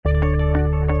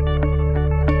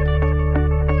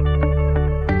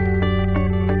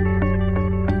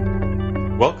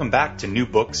Welcome back to New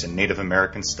Books in Native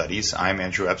American Studies. I'm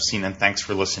Andrew Epstein, and thanks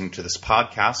for listening to this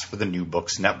podcast for the New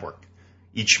Books Network.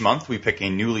 Each month, we pick a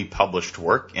newly published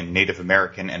work in Native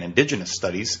American and Indigenous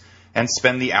studies and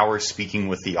spend the hour speaking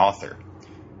with the author.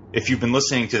 If you've been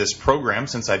listening to this program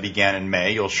since I began in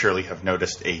May, you'll surely have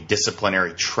noticed a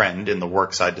disciplinary trend in the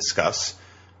works I discuss.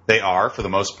 They are, for the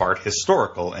most part,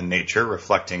 historical in nature,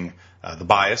 reflecting the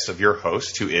bias of your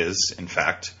host, who is, in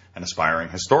fact, an aspiring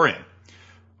historian.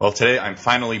 Well, today I'm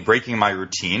finally breaking my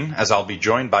routine, as I'll be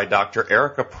joined by Dr.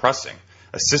 Erica Prussing,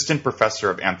 Assistant Professor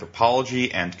of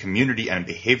Anthropology and Community and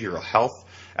Behavioral Health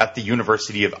at the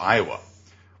University of Iowa.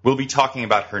 We'll be talking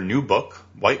about her new book,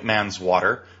 White Man's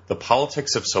Water, The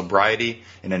Politics of Sobriety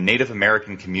in a Native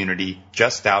American Community,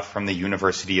 just out from the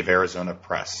University of Arizona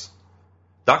Press.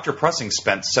 Dr. Prussing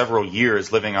spent several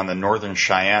years living on the Northern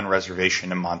Cheyenne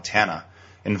Reservation in Montana,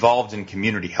 involved in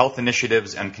community health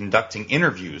initiatives and conducting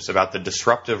interviews about the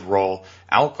disruptive role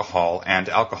alcohol and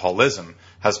alcoholism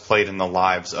has played in the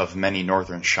lives of many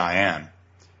Northern Cheyenne.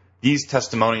 These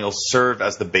testimonials serve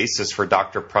as the basis for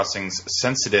Dr. Prussing's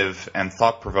sensitive and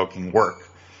thought-provoking work,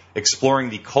 exploring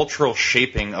the cultural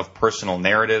shaping of personal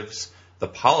narratives, the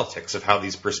politics of how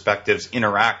these perspectives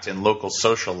interact in local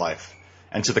social life,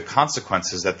 and to the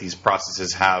consequences that these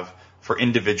processes have for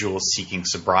individuals seeking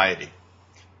sobriety.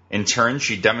 In turn,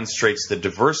 she demonstrates the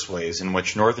diverse ways in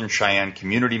which Northern Cheyenne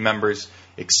community members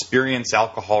experience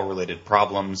alcohol-related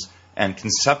problems and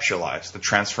conceptualize the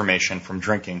transformation from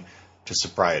drinking to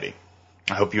sobriety.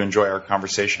 I hope you enjoy our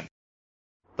conversation.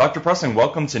 Dr. Prussing,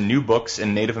 welcome to New Books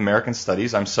in Native American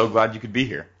Studies. I'm so glad you could be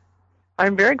here.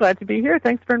 I'm very glad to be here.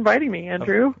 Thanks for inviting me,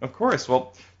 Andrew. Of course.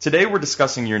 Well, today we're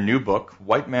discussing your new book,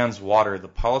 White Man's Water, The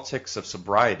Politics of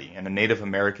Sobriety in a Native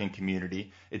American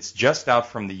Community. It's just out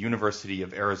from the University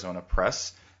of Arizona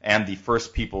Press and the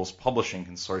First Peoples Publishing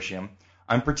Consortium.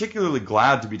 I'm particularly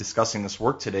glad to be discussing this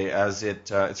work today, as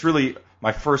it's really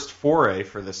my first foray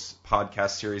for this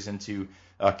podcast series into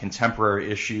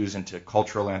contemporary issues, into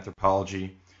cultural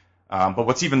anthropology. But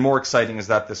what's even more exciting is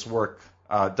that this work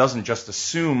doesn't just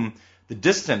assume the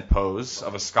distant pose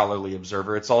of a scholarly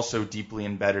observer. It's also deeply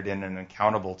embedded in and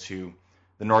accountable to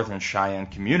the Northern Cheyenne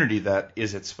community that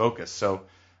is its focus. So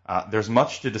there's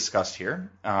much to discuss here,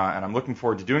 and I'm looking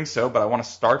forward to doing so, but I want to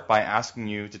start by asking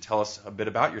you to tell us a bit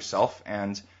about yourself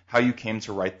and how you came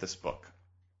to write this book.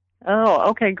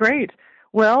 Oh, okay, great.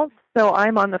 Well, so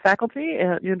I'm on the faculty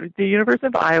at the University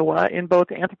of Iowa in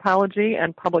both anthropology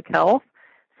and public health.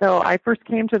 So I first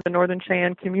came to the Northern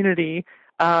Cheyenne community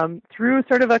through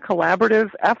sort of a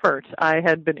collaborative effort. I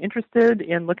had been interested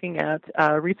in looking at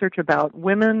research about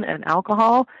women and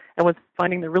alcohol and was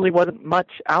finding there really wasn't much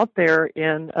out there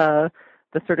in the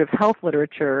sort of health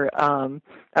literature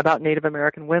about Native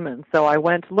American women. So I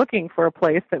went looking for a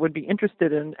place that would be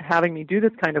interested in having me do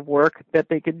this kind of work, that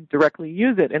they could directly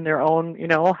use it in their own,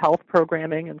 health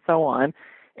programming and so on.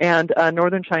 And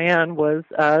Northern Cheyenne was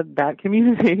that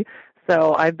community.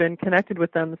 So I've been connected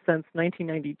with them since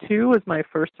 1992 was my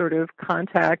first sort of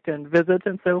contact and visit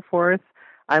and so forth.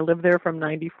 I lived there from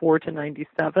 94 to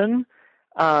 97.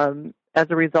 As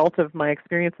a result of my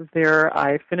experiences there,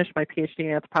 I finished my PhD in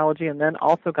anthropology and then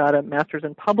also got a master's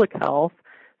in public health.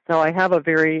 So I have a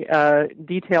very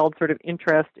detailed sort of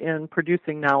interest in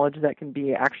producing knowledge that can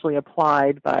be actually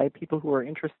applied by people who are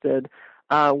interested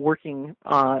working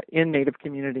in Native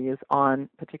communities on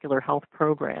particular health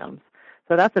programs.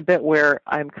 So that's a bit where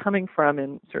I'm coming from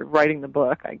in sort of writing the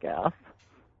book, I guess.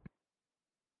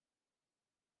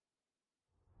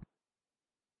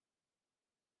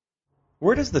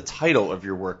 Where does the title of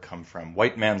your work come from,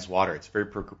 White Man's Water? It's a very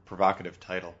provocative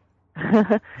title.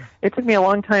 It took me a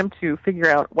long time to figure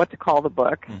out what to call the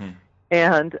book. Mm-hmm.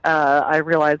 And I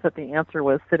realized that the answer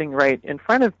was sitting right in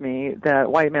front of me, that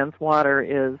White Man's Water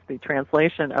is the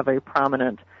translation of a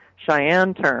prominent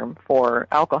Cheyenne term for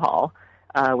alcohol,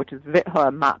 which is Vitha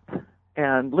Map,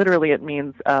 and literally it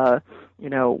means,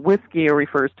 whiskey, or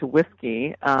refers to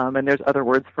whiskey, and there's other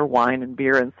words for wine and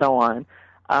beer and so on.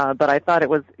 But I thought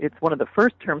it's one of the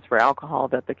first terms for alcohol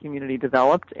that the community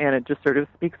developed, and it just sort of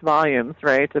speaks volumes,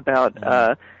 right,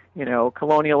 about,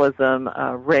 colonialism,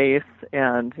 race,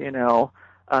 and,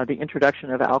 the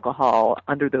introduction of alcohol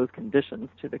under those conditions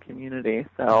to the community.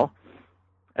 So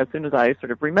as soon as I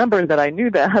sort of remembered that I knew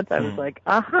that, I was like,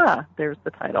 aha, there's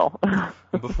the title.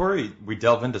 Before we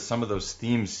delve into some of those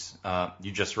themes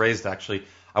you just raised, actually,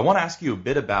 I want to ask you a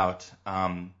bit about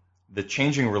the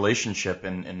changing relationship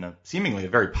in a seemingly a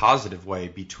very positive way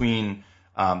between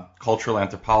cultural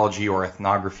anthropology or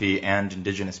ethnography and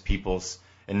indigenous peoples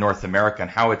in North America,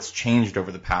 and how it's changed over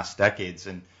the past decades.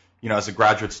 And, as a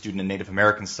graduate student in Native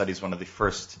American studies, one of the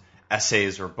first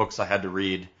essays or books I had to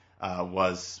read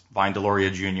was Vine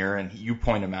Deloria Jr., and you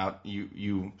point him out.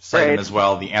 You cite him as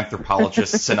well, the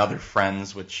Anthropologists and Other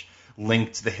Friends, which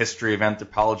linked the history of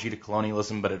anthropology to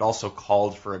colonialism, but it also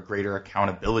called for a greater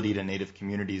accountability to Native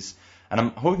communities. And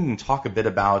I'm hoping you can talk a bit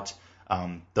about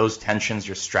those tensions,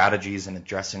 your strategies in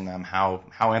addressing them, how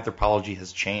anthropology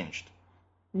has changed.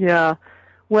 Yeah.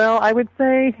 Well, I would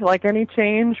say, like any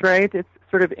change, right, it's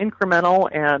sort of incremental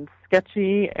and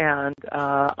sketchy and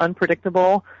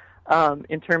unpredictable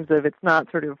in terms of it's not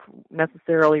sort of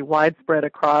necessarily widespread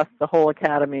across the whole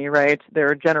academy, right? There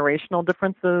are generational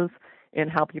differences in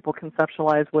how people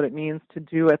conceptualize what it means to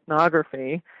do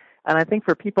ethnography. And I think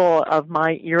for people of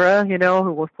my era,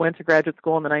 who went to graduate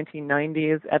school in the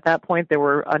 1990s, at that point there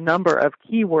were a number of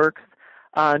key works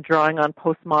drawing on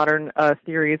postmodern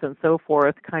theories and so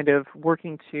forth, kind of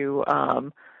working to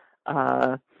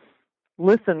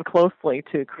listen closely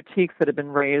to critiques that have been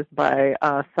raised by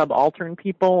subaltern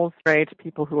peoples, right?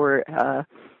 People who are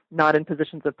not in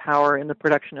positions of power in the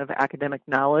production of academic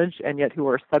knowledge, and yet who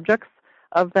are subjects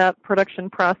of that production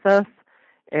process.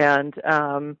 And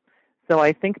so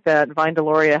I think that Vine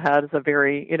Deloria has a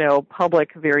very,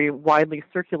 public, very widely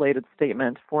circulated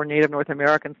statement for Native North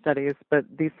American studies, but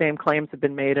these same claims have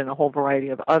been made in a whole variety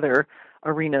of other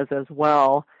arenas as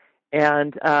well.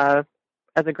 And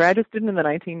as a graduate student in the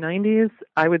 1990s,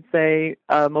 I would say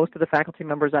most of the faculty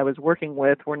members I was working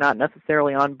with were not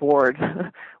necessarily on board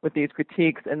with these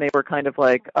critiques, and they were kind of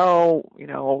like, do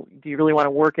you really want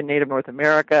to work in Native North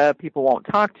America? People won't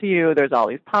talk to you. There's all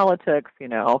these politics,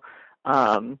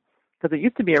 because it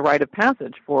used to be a rite of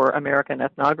passage for American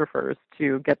ethnographers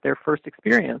to get their first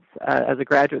experience as a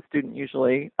graduate student,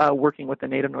 usually working with the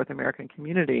Native North American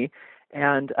community.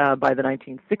 And by the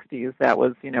 1960s, that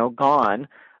was, gone.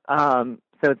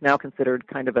 So it's now considered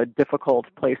kind of a difficult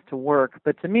place to work.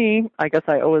 But to me, I guess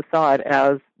I always saw it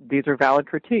as these are valid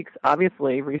critiques.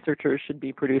 Obviously, researchers should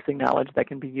be producing knowledge that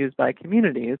can be used by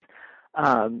communities.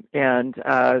 And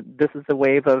this is a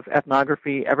wave of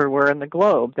ethnography everywhere in the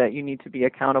globe that you need to be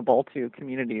accountable to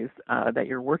communities that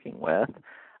you're working with.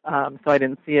 So I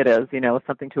didn't see it as,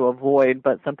 something to avoid,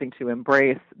 but something to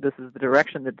embrace. This is the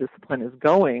direction the discipline is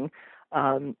going.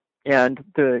 And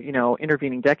the,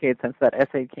 intervening decades since that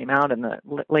essay came out in the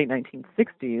late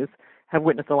 1960s have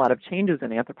witnessed a lot of changes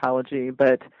in anthropology,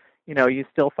 but, you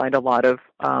still find a lot of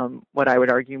what I would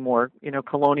argue more,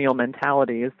 colonial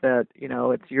mentalities that,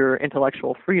 it's your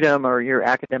intellectual freedom or your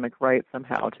academic right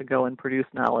somehow to go and produce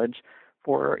knowledge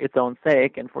for its own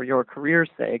sake and for your career's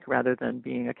sake rather than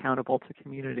being accountable to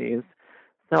communities.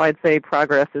 So I'd say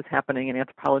progress is happening in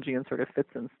anthropology and sort of fits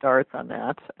and starts on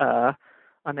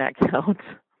that count.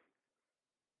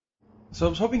 So I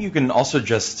was hoping you can also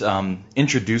just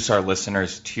introduce our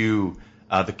listeners to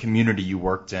the community you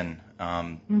worked in.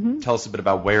 Tell us a bit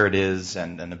about where it is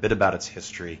and a bit about its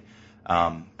history.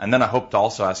 And then I hope to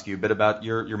also ask you a bit about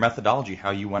your methodology, how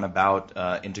you went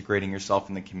about integrating yourself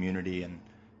in the community and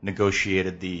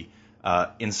negotiated the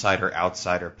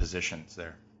insider-outsider positions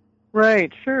there.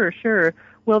 Right, sure.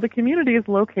 Well, the community is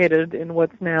located in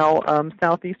what's now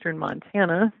southeastern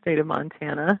Montana, state of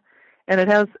Montana. And it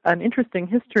has an interesting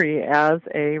history as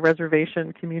a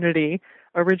reservation community.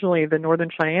 Originally, the Northern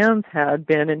Cheyennes had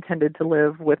been intended to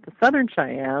live with the Southern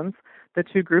Cheyennes. The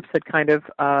two groups had kind of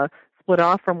split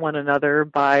off from one another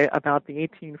by about the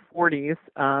 1840s,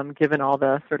 given all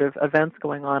the sort of events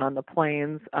going on the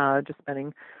plains,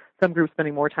 some groups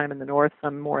spending more time in the north,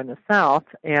 some more in the south.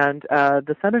 And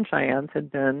the Southern Cheyennes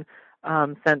had been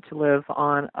sent to live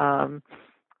on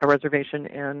a reservation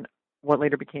in what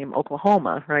later became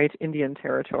Oklahoma, right, Indian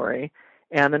Territory.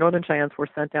 And the Northern Cheyennes were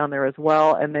sent down there as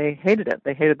well, and they hated it.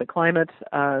 They hated the climate.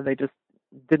 They just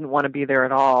didn't want to be there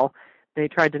at all. They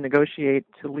tried to negotiate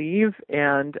to leave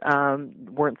and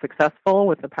weren't successful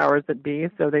with the powers that be,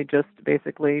 so they just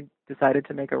basically decided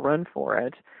to make a run for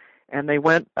it. And they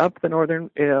went up the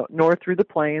north through the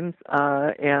plains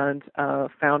and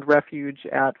found refuge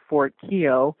at Fort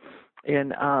Keogh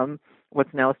in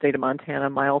what's now state of Montana,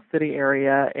 Miles City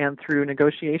area, and through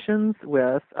negotiations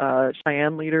with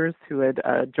Cheyenne leaders who had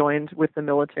joined with the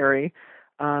military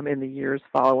in the years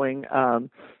following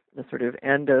the sort of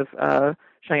end of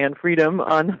Cheyenne freedom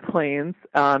on the plains,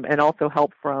 and also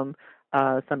help from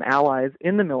some allies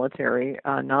in the military,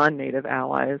 non-native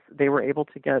allies. They were able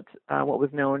to get what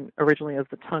was known originally as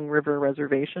the Tongue River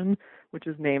Reservation, which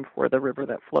is named for the river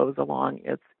that flows along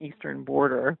its eastern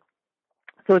border.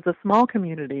 So it's a small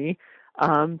community.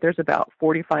 There's about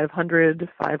 4,500,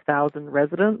 5,000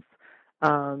 residents,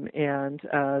 and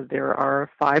there are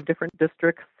 5 different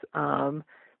districts,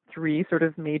 3 sort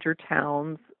of major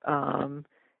towns,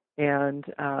 and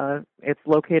it's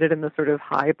located in the sort of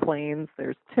high plains.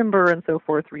 There's timber and so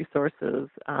forth resources.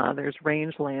 There's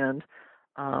rangeland,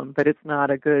 but it's not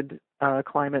a good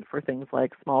climate for things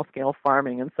like small-scale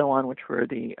farming and so on, which were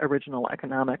the original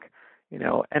economic,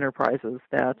 enterprises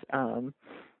that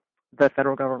the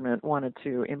federal government wanted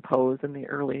to impose in the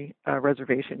early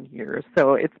reservation years.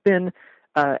 So it's been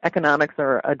economics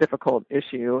are a difficult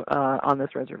issue on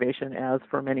this reservation, as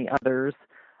for many others.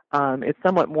 It's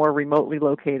somewhat more remotely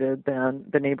located than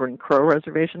the neighboring Crow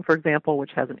Reservation, for example,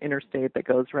 which has an interstate that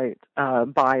goes right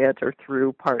by it or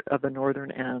through part of the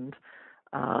northern end.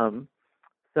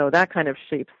 So that kind of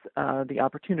shapes the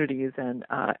opportunities and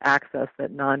access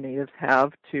that non-natives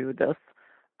have to this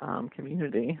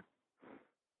community.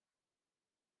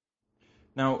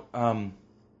 Now,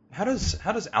 how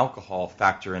does alcohol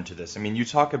factor into this? I mean, you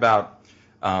talk about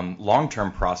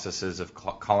long-term processes of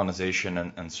colonization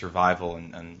and survival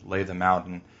and lay them out,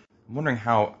 and I'm wondering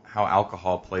how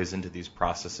alcohol plays into these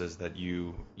processes that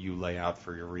you lay out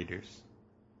for your readers.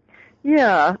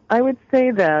 Yeah, I would say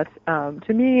that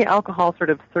to me, alcohol sort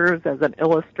of serves as an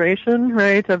illustration,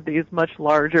 right, of these much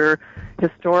larger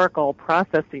historical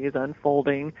processes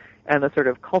unfolding and the sort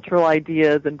of cultural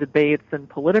ideas and debates and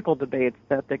political debates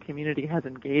that the community has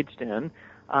engaged in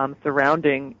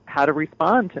surrounding how to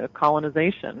respond to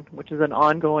colonization, which is an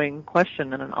ongoing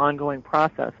question and an ongoing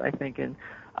process, I think, in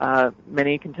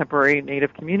many contemporary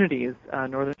Native communities,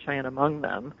 Northern Cheyenne among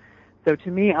them. So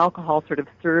to me, alcohol sort of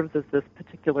serves as this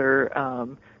particular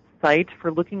site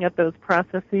for looking at those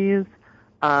processes.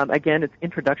 Again, its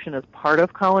introduction as part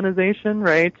of colonization,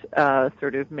 right,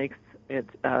 sort of makes it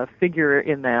figure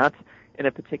in that in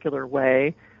a particular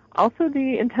way. Also,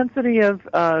 the intensity of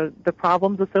the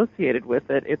problems associated with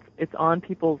it. It's on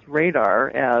people's radar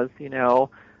as,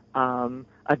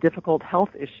 a difficult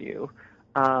health issue,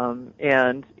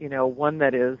 and, one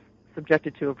that is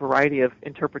subjected to a variety of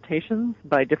interpretations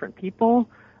by different people,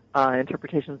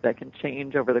 interpretations that can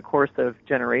change over the course of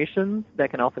generations, that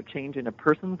can also change in a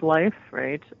person's life,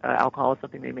 right? Alcohol is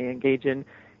something they may engage in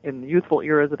the youthful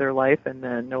eras of their life and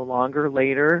then no longer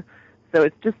later. So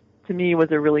it's just, to me,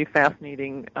 was a really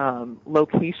fascinating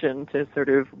location to sort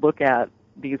of look at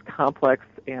these complex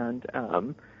and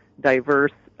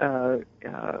diverse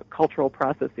cultural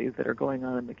processes that are going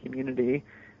on in the community,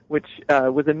 which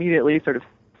was immediately sort of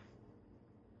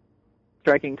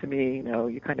striking to me.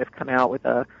 You kind of come out with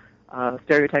a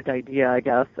stereotyped idea, I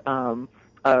guess,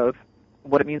 of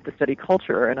what it means to study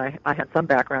culture. And I had some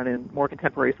background in more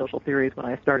contemporary social theories when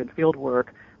I started field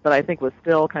work, but I think was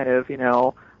still kind of,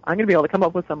 I'm going to be able to come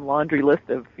up with some laundry list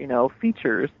of,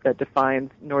 features that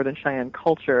defines Northern Cheyenne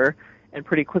culture. And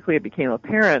pretty quickly it became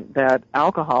apparent that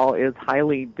alcohol is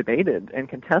highly debated and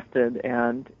contested,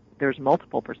 and there's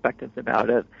multiple perspectives about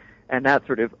it. And that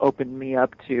sort of opened me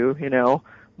up to,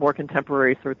 more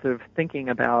contemporary sorts of thinking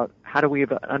about how do we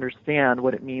understand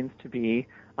what it means to be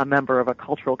a member of a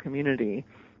cultural community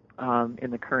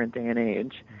in the current day and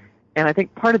age. And I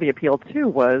think part of the appeal, too,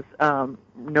 was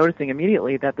noticing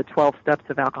immediately that the 12 Steps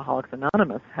of Alcoholics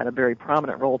Anonymous had a very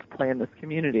prominent role to play in this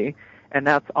community. And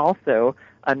that's also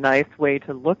a nice way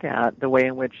to look at the way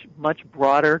in which much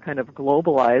broader, kind of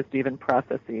globalized even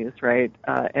processes, right,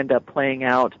 end up playing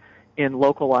out in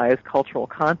localized cultural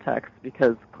contexts,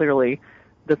 because clearly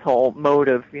this whole mode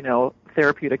of,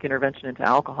 therapeutic intervention into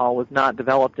alcohol was not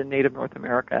developed in Native North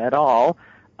America at all,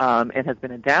 and has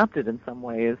been adapted in some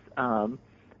ways.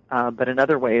 But in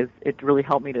other ways, it really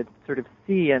helped me to sort of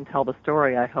see and tell the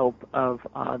story, I hope, of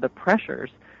the pressures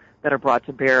that are brought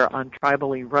to bear on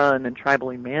tribally run and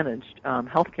tribally managed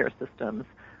healthcare systems,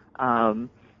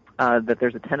 that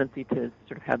there's a tendency to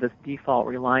sort of have this default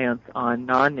reliance on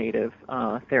non-native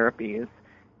therapies,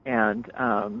 and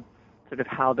sort of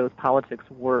how those politics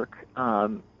work.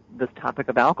 This topic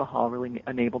of alcohol really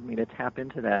enabled me to tap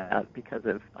into that because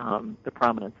of the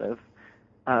prominence of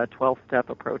 12-step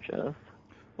approaches.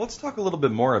 Let's talk a little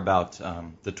bit more about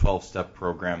the 12-step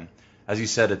program. As you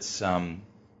said, it's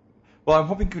well, I'm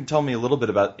hoping you can tell me a little bit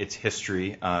about its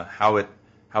history, how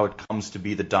it comes to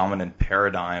be the dominant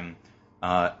paradigm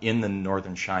in the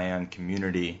Northern Cheyenne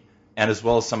community, and as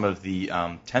well as some of the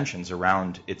tensions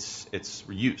around its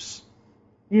use.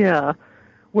 Yeah.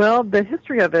 Well, the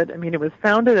history of it, it was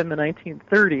founded in the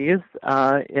 1930s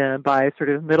by sort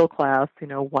of middle-class,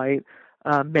 white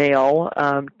male,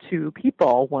 two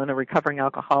people, one a recovering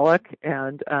alcoholic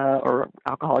and or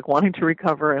alcoholic wanting to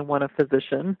recover, and one a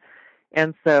physician.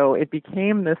 And so it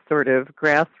became this sort of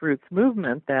grassroots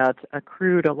movement that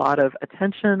accrued a lot of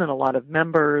attention and a lot of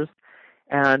members,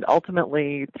 and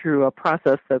ultimately through a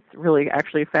process that's really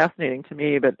actually fascinating to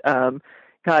me, but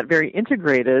got very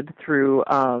integrated through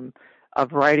a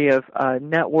variety of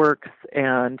networks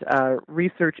and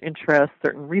research interests.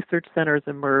 Certain research centers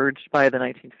emerged by the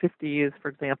 1950s, for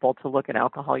example, to look at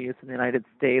alcohol use in the United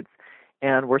States,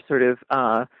 and were sort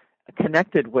of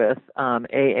connected with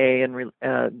AA and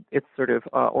its sort of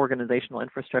organizational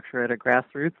infrastructure at a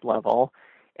grassroots level.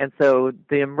 And so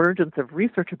the emergence of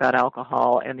research about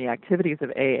alcohol and the activities of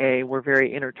AA were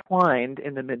very intertwined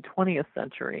in the mid-20th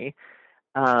century.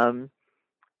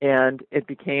 And it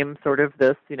became sort of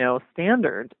this,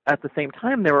 standard. At the same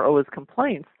time, there were always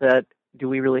complaints that, do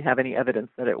we really have any evidence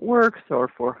that it works, or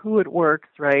for who it works,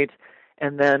 right?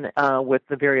 And then with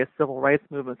the various civil rights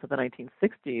movements of the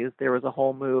 1960s, there was a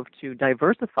whole move to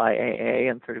diversify AA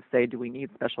and sort of say, do we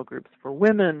need special groups for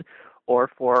women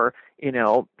or for,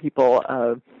 people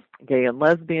gay and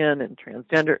lesbian and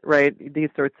transgender, right? These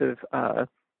sorts of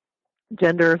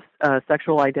gender,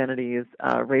 sexual identities,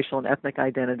 racial and ethnic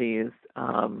identities,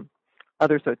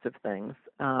 other sorts of things.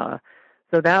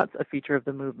 So that's a feature of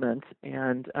the movement.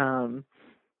 And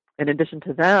in addition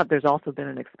to that, there's also been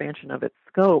an expansion of its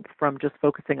scope from just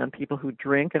focusing on people who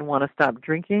drink and want to stop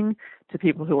drinking to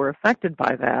people who are affected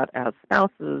by that as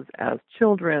spouses, as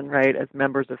children, right, as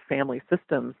members of family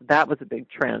systems. That was a big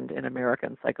trend in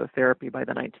American psychotherapy by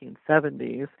the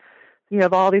 1970s. You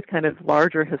have all these kind of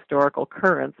larger historical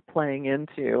currents playing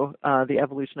into the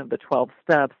evolution of the 12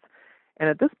 steps. And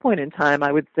at this point in time,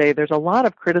 I would say there's a lot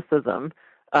of criticism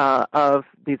of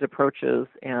these approaches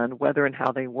and whether and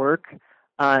how they work.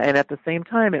 And at the same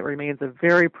time, it remains a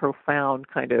very profound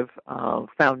kind of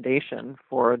foundation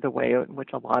for the way in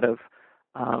which a lot of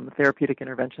therapeutic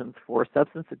interventions for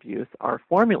substance abuse are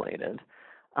formulated.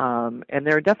 And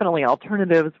there are definitely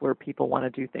alternatives where people want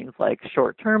to do things like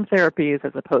short-term therapies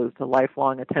as opposed to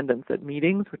lifelong attendance at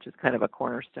meetings, which is kind of a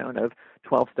cornerstone of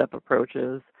 12-step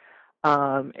approaches.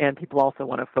 And people also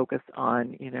want to focus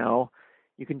on,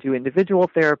 you can do individual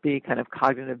therapy, kind of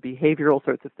cognitive behavioral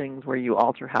sorts of things where you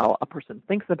alter how a person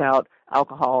thinks about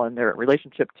alcohol and their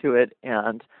relationship to it,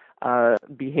 and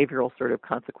behavioral sort of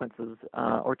consequences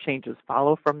or changes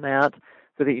follow from that,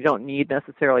 so that you don't need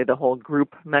necessarily the whole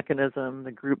group mechanism,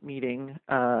 the group meeting.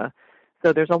 So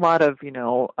there's a lot of,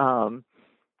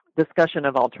 discussion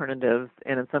of alternatives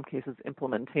and in some cases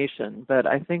implementation. But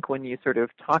I think when you sort of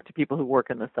talk to people who work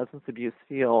in the substance abuse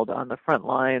field on the front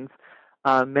lines,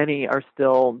 many are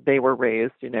still, they were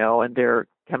raised, and their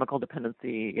chemical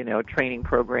dependency, training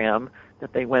program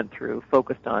that they went through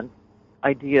focused on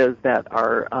ideas that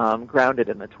are grounded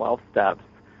in the 12 steps.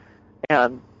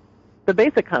 And the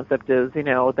basic concept is,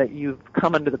 that you've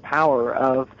come under the power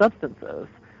of substances,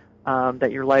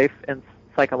 that your life and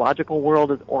psychological world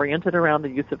is oriented around the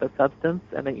use of a substance,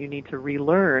 and that you need to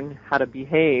relearn how to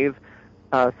behave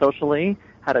socially,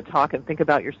 how to talk and think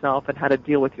about yourself, and how to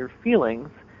deal with your feelings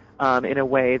in a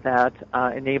way that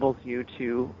enables you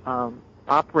to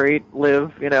operate,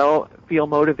 live, feel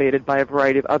motivated by a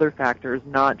variety of other factors,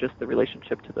 not just the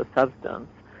relationship to the substance.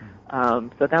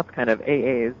 So that's kind of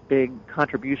AA's big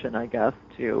contribution, I guess,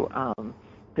 to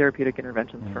therapeutic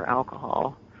interventions for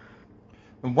alcohol.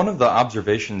 And one of the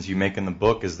observations you make in the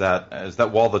book is that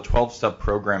while the 12-step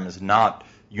program is not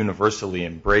universally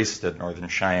embraced at Northern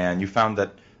Cheyenne, you found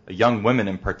that young women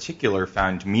in particular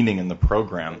found meaning in the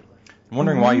program. I'm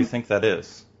wondering why you think that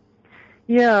is.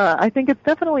 Yeah, I think it's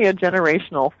definitely a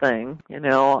generational thing.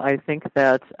 I think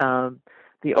that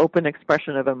the open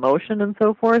expression of emotion and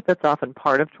so forth, that's often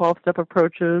part of 12-step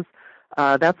approaches.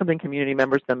 That's something community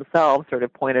members themselves sort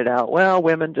of pointed out. Well,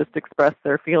 women just express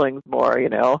their feelings more,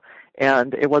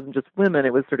 and it wasn't just women,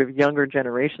 it was sort of younger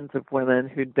generations of women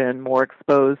who'd been more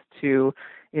exposed to,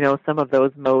 some of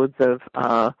those modes of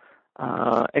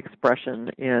expression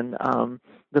in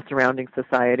the surrounding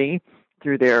society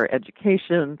through their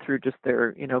education, through just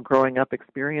their, growing up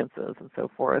experiences and so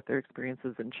forth, their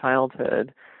experiences in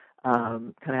childhood,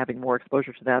 kind of having more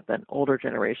exposure to that than older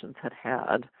generations had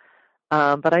had.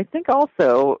 But I think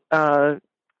also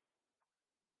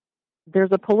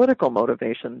there's a political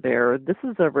motivation there. This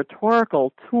is a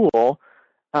rhetorical tool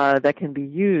that can be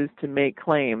used to make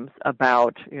claims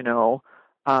about,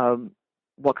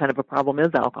 what kind of a problem is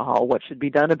alcohol, what should be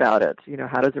done about it,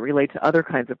 how does it relate to other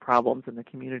kinds of problems in the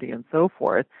community and so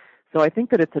forth. So I think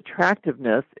that its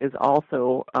attractiveness is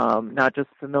also not just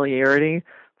familiarity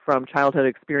from childhood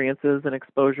experiences and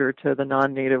exposure to the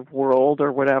non-native world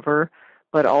or whatever,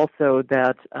 but also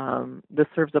that this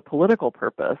serves a political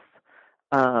purpose.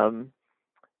 And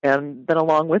then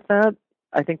along with that,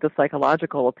 I think the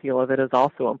psychological appeal of it is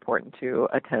also important to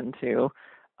attend to,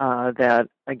 that,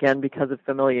 again, because of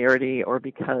familiarity or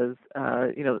because,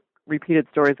 repeated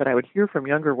stories that I would hear from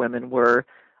younger women were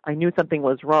I knew something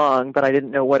was wrong, but I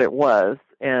didn't know what it was.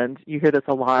 And you hear this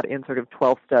a lot in sort of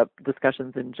 12-step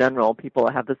discussions in general.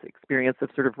 People have this experience of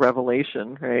sort of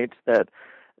revelation, right, that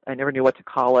I never knew what to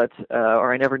call it,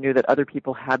 or I never knew that other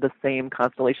people had the same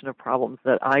constellation of problems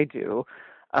that I do.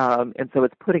 And so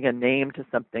it's putting a name to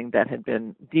something that had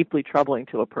been deeply troubling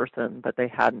to a person, but they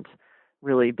hadn't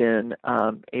really been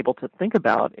able to think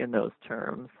about in those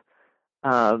terms.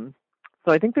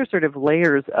 So I think there's sort of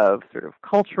layers of sort of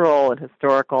cultural and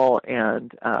historical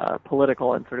and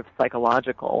political and sort of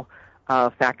psychological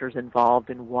factors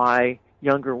involved in why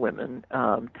younger women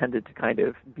tended to kind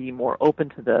of be more open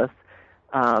to this.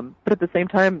 But at the same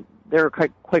time, they're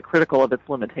quite critical of its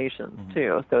limitations,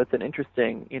 too. So it's an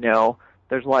interesting,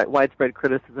 there's widespread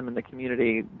criticism in the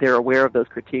community. They're aware of those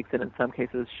critiques and in some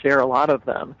cases share a lot of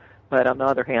them, but on the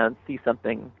other hand, see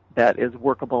something that is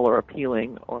workable or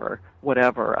appealing or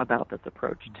whatever about this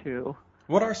approach, too.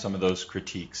 What are some of those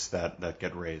critiques that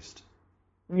get raised?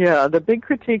 Yeah, the big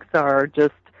critiques are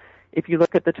just, if you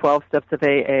look at the 12 steps of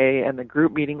AA and the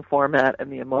group meeting format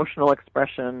and the emotional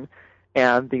expression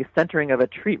and the centering of a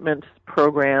treatment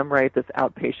program, right, this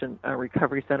outpatient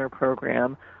recovery center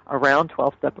program around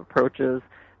 12-step approaches,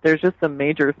 there's just some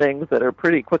major things that are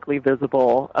pretty quickly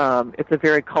visible. It's a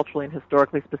very culturally and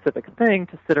historically specific thing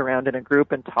to sit around in a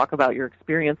group and talk about your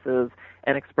experiences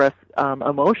and express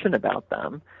emotion about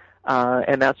them.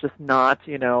 And that's just not,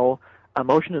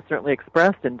 emotion is certainly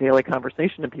expressed in daily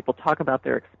conversation and people talk about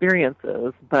their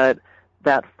experiences, but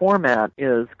that format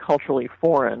is culturally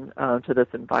foreign to this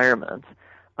environment.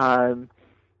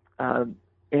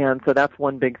 And so that's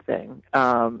one big thing.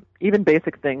 Even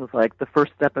basic things like the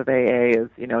first step of AA is,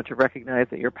 to recognize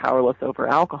that you're powerless over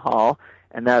alcohol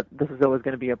and that this is always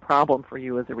going to be a problem for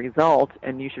you as a result,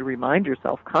 and you should remind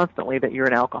yourself constantly that you're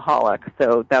an alcoholic.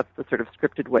 So that's the sort of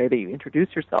scripted way that you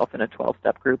introduce yourself in a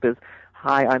 12-step group is,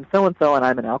 hi, I'm so-and-so and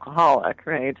I'm an alcoholic,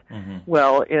 right? Mm-hmm.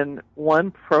 Well, in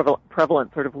one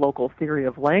prevalent sort of local theory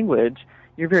of language,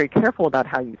 you're very careful about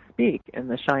how you speak in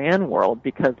the Cheyenne world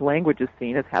because language is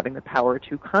seen as having the power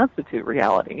to constitute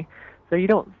reality. So you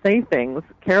don't say things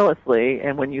carelessly,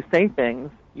 and when you say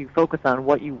things, you focus on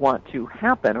what you want to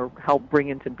happen or help bring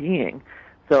into being.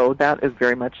 So that is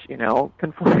very much,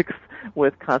 conflicts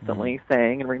with constantly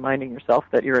saying and reminding yourself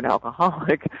that you're an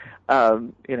alcoholic,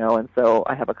 and so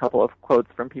I have a couple of quotes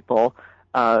from people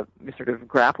sort of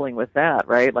grappling with that,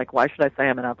 right? Like, why should I say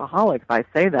I'm an alcoholic? If I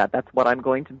say that, that's what I'm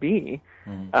going to be.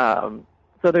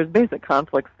 So there's basic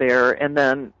conflicts there, and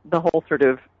then the whole sort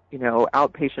of,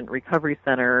 outpatient recovery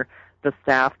center, the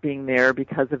staff being there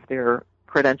because of their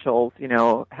credentials,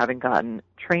 having gotten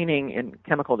training in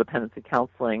chemical dependency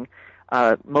counseling,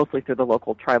 mostly through the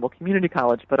local tribal community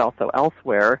college, but also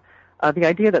elsewhere. The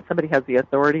idea that somebody has the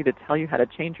authority to tell you how to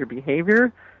change your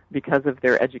behavior because of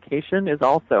their education is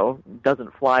also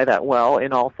doesn't fly that well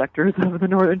in all sectors of the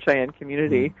Northern Cheyenne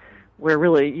community, where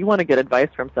really you want to get advice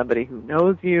from somebody who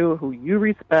knows you, who you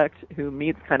respect, who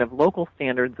meets kind of local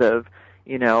standards of,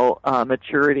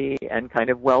 maturity and kind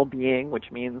of well-being,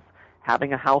 which means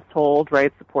having a household,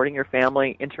 right, supporting your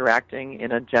family, interacting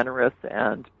in a generous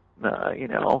and,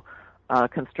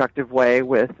 constructive way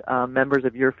with members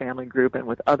of your family group and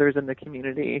with others in the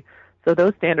community. So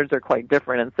those standards are quite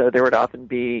different, and so there would often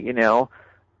be,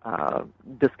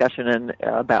 discussion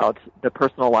about the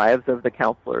personal lives of the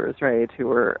counselors, right,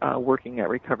 who are working at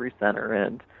Recovery Center,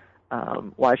 and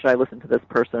why should I listen to this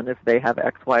person if they have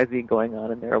X, Y, Z going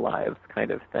on in their lives,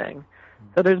 kind of thing.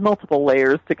 So there's multiple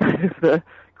layers to kind of the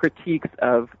critiques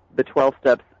of the 12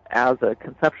 steps as a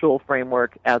conceptual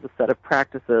framework, as a set of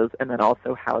practices, and then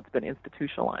also how it's been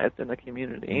institutionalized in the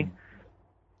community.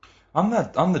 On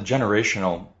the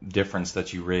generational difference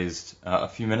that you raised a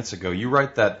few minutes ago, you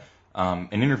write that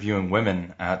in interviewing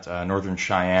women at Northern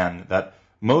Cheyenne that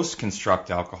most construct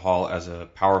alcohol as a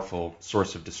powerful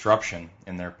source of disruption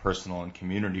in their personal and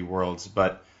community worlds,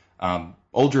 but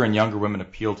older and younger women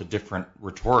appeal to different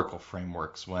rhetorical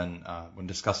frameworks when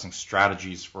discussing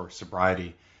strategies for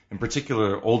sobriety. In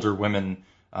particular, older women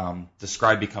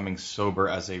describe becoming sober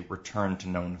as a return to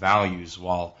known values,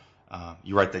 while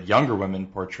you write that younger women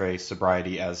portray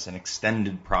sobriety as an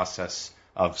extended process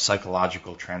of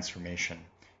psychological transformation.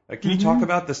 Can you talk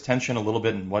about this tension a little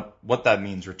bit and what that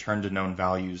means, return to known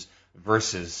values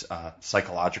versus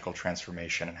psychological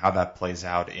transformation, and how that plays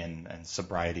out in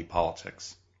sobriety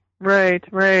politics? Right.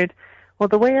 Well,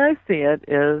 the way I see it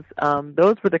is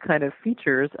those were the kind of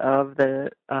features of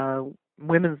the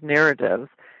women's narratives.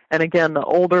 And again, the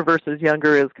older versus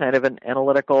younger is kind of an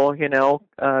analytical,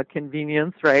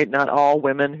 convenience, right? Not all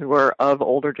women who are of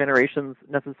older generations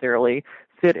necessarily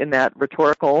fit in that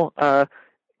rhetorical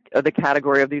the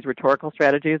category of these rhetorical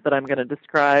strategies that I'm going to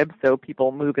describe, so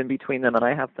people move in between them, and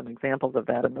I have some examples of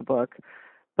that in the book.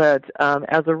 But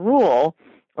as a rule,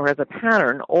 or as a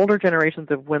pattern, older generations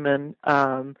of women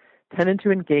tended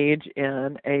to engage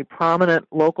in a prominent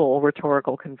local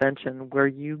rhetorical convention where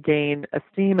you gain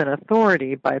esteem and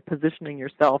authority by positioning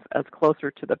yourself as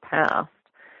closer to the past.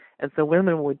 And so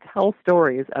women would tell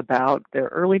stories about their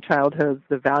early childhoods,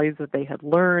 the values that they had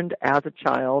learned as a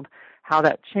child, how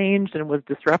that changed and was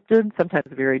disrupted,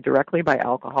 sometimes very directly by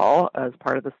alcohol as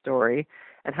part of the story,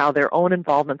 and how their own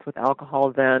involvements with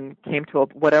alcohol then came to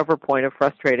whatever point of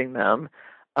frustrating them.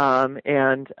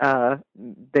 And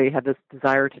they had this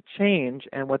desire to change,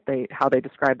 and how they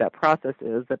described that process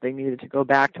is that they needed to go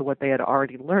back to what they had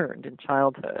already learned in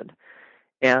childhood.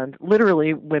 And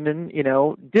literally, women,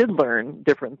 did learn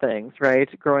different things, right?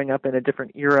 Growing up in a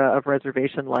different era of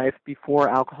reservation life before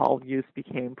alcohol use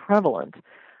became prevalent.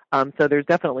 So there's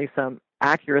definitely some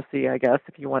accuracy, I guess,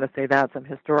 if you want to say that, some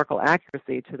historical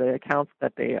accuracy to the accounts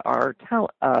that they are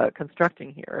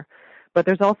constructing here. But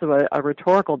there's also a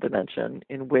rhetorical dimension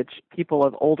in which people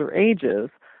of older ages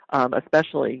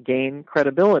especially gain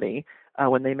credibility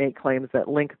when they make claims that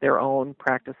link their own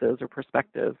practices or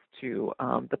perspectives to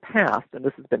the past. And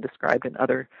this has been described in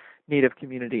other Native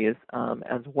communities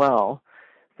as well.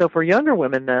 So for younger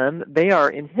women then, they are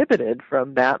inhibited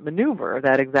from that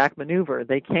exact maneuver.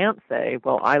 They can't say,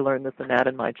 well, I learned this and that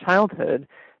in my childhood,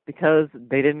 because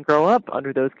they didn't grow up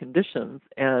under those conditions,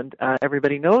 and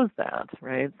everybody knows that,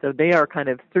 right? So they are kind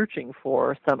of searching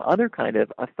for some other kind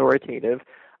of authoritative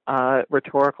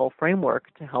rhetorical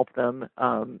framework to help them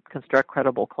construct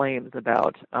credible claims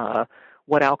about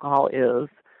what alcohol is.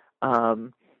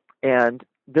 And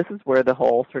this is where the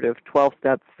whole sort of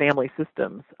 12-step family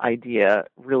systems idea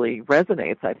really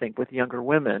resonates, I think, with younger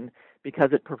women,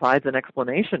 because it provides an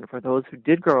explanation for those who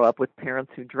did grow up with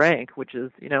parents who drank, which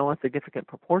is, a significant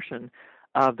proportion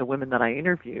of the women that I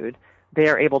interviewed. They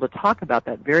are able to talk about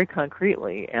that very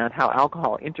concretely and how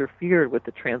alcohol interfered with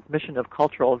the transmission of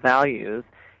cultural values.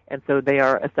 And so they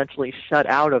are essentially shut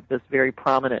out of this very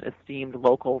prominent, esteemed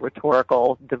local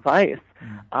rhetorical device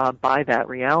by that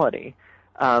reality.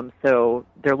 So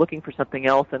they're looking for something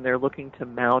else, and they're looking to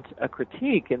mount a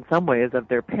critique in some ways of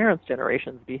their parents'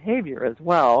 generation's behavior as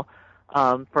well.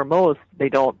 For most, they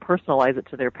don't personalize it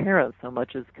to their parents so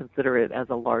much as consider it as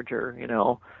a larger,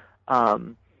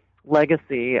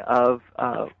 legacy of,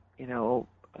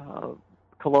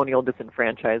 colonial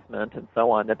disenfranchisement and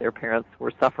so on, that their parents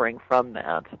were suffering from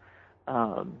that.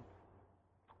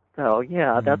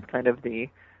 That's kind of the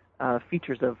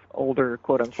features of older,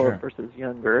 quote-unquote, versus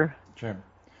younger. Sure.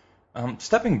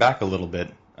 Stepping back a little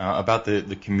bit about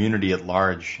the community at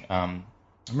large, I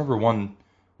remember one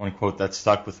quote that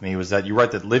stuck with me was that you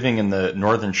write that living in the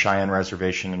Northern Cheyenne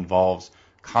Reservation involves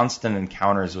constant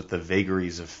encounters with the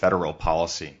vagaries of federal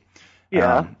policy.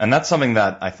 Yeah. And that's something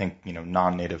that I think,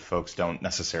 non-native folks don't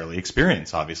necessarily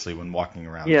experience, obviously, when walking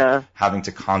around, having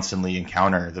to constantly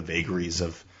encounter the vagaries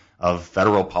of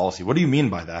federal policy. What do you mean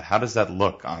by that? How does that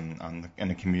look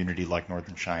in a community like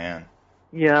Northern Cheyenne?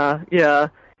 Yeah.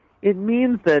 It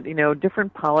means that,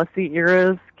 different policy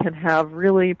eras can have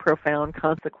really profound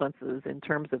consequences in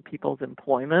terms of people's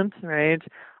employment, right?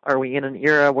 Are we in an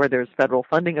era where there's federal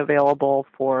funding available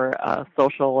for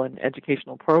social and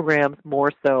educational programs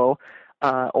more so,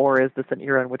 or is this an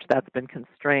era in which that's been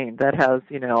constrained? That has,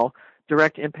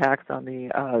 direct impacts on the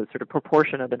sort of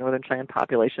proportion of the Northern Cheyenne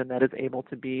population that is able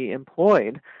to be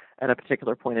employed at a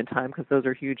particular point in time, because those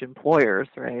are huge employers,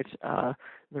 right, in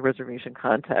the reservation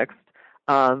context.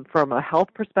 From a health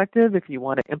perspective, if you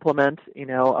want to implement,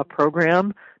 a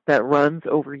program that runs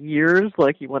over years,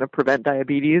 like you want to prevent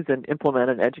diabetes and implement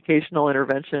an educational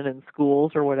intervention in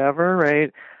schools or whatever,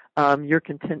 right, you're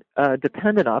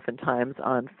dependent oftentimes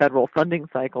on federal funding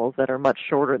cycles that are much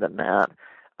shorter than that.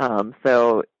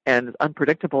 And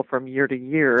unpredictable from year to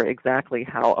year exactly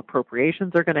how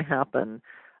appropriations are going to happen.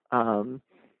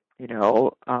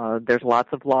 There's lots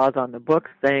of laws on the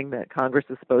books saying that Congress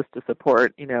is supposed to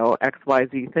support,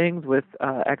 XYZ things with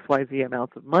XYZ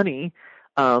amounts of money.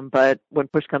 But when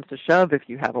push comes to shove, if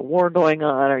you have a war going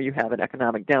on or you have an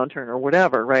economic downturn or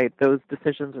whatever, right, those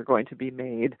decisions are going to be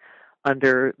made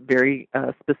under very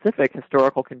specific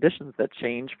historical conditions that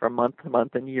change from month to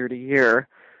month and year to year.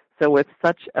 So with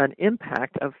such an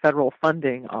impact of federal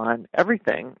funding on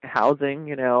everything,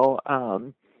 housing,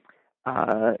 and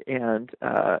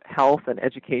health and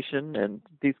education and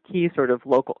these key sort of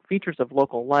local features of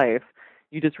local life,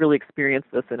 you just really experience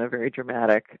this in a very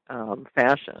dramatic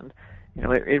fashion.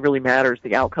 It really matters,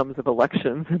 the outcomes of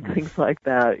elections and things like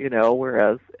that,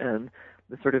 whereas in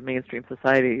the sort of mainstream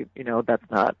society,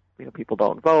 that's not people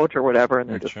don't vote or whatever, and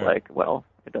they're just Sure. like, well,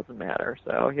 it doesn't matter.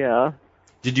 So yeah.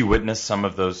 Did you witness some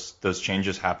of those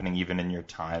changes happening even in your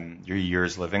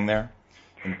years living there?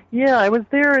 Yeah, I was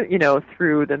there,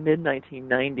 through the mid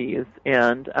 1990s,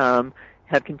 and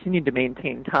have continued to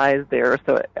maintain ties there.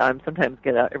 So sometimes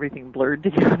get everything blurred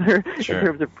together Sure. in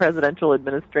terms of presidential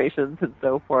administrations and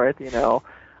so forth.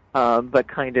 But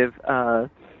kind of,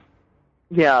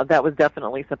 yeah, that was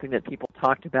definitely something that people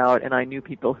talked about, and I knew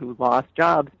people who lost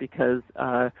jobs because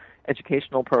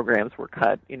educational programs were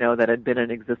cut, that had been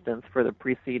in existence for the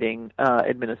preceding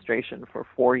administration for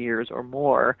 4 years or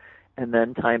more, and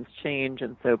then times change,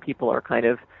 and so people are kind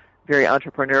of very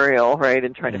entrepreneurial, right,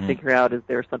 and trying to figure out, is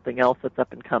there something else that's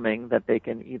up and coming that they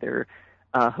can either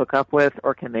hook up with,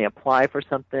 or can they apply for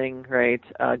something, right,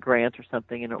 a grant or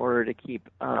something in order to keep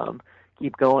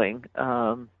going.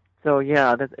 So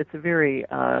yeah, it's a very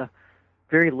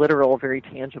literal, very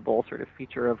tangible sort of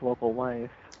feature of local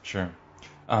life. Sure.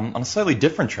 On a slightly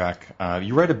different track,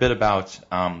 you write a bit about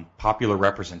popular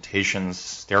representations,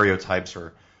 stereotypes,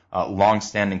 or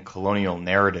long-standing colonial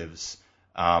narratives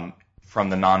from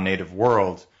the non-native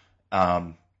world.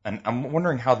 And I'm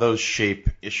wondering how those shape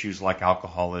issues like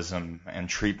alcoholism and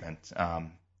treatment,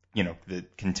 the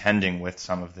contending with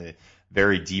some of the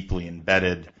very deeply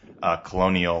embedded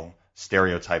colonial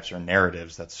stereotypes or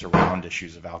narratives that surround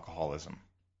issues of alcoholism.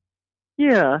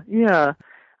 Yeah.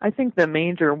 I think the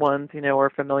major ones, are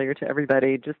familiar to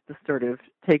everybody, just the sort of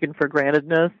taken for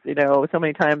grantedness. So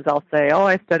many times I'll say, oh,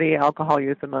 I study alcohol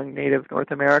use among Native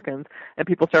North Americans, and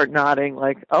people start nodding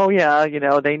like, oh, yeah,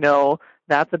 they know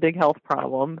that's a big health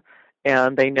problem,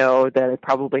 and they know that it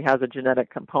probably has a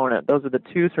genetic component. Those are the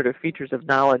two sort of features of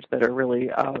knowledge that are really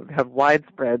have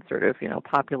widespread sort of,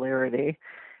 popularity.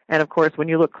 And of course, when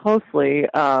you look closely,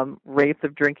 rates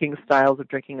of drinking, styles of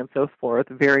drinking, and so forth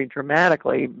vary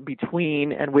dramatically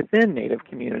between and within Native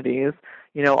communities.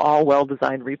 All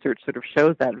well-designed research sort of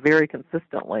shows that very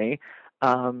consistently.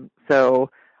 So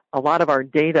a lot of our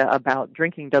data about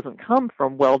drinking doesn't come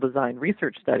from well-designed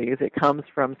research studies. It comes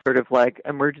from sort of like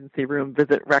emergency room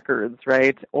visit records,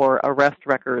 right, or arrest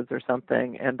records or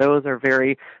something, and those are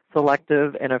very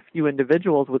selective, and a few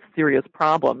individuals with serious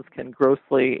problems can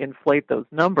grossly inflate those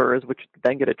numbers, which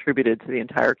then get attributed to the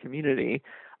entire community,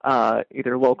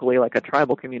 either locally, like a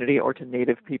tribal community, or to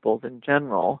Native peoples in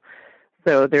general.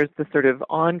 So there's this sort of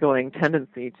ongoing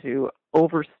tendency to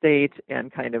overstate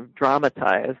and kind of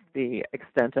dramatize the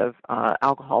extent of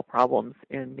alcohol problems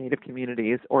in Native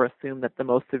communities, or assume that the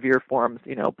most severe forms,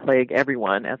 plague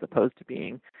everyone, as opposed to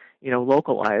being,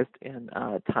 localized in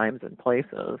times and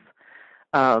places.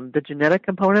 The genetic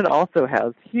component also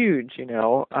has huge,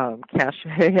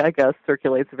 cachet, I guess,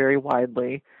 circulates very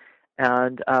widely.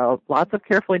 And lots of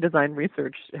carefully designed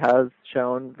research has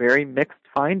shown very mixed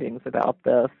findings about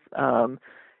this.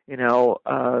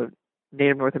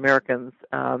 Native North Americans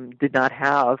did not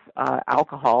have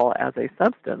alcohol as a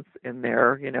substance in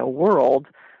their, world,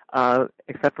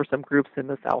 except for some groups in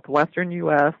the southwestern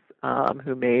U.S.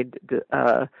 Who made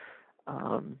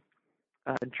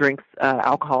drinks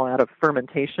alcohol out of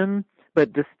fermentation.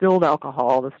 But distilled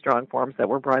alcohol, the strong forms that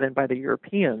were brought in by the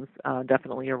Europeans,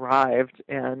 definitely arrived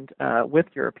and with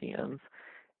Europeans.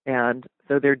 And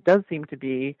so there does seem to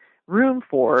be room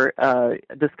for a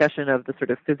discussion of the sort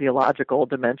of physiological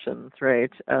dimensions,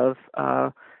 right, of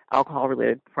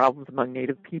alcohol-related problems among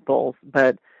Native peoples.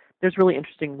 But there's really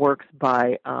interesting works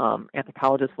by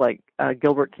anthropologists like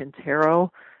Gilbert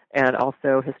Quintero, and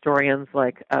also historians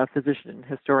like physician and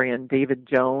historian David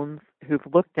Jones, who've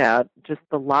looked at just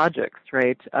the logics,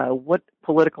 right? What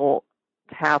political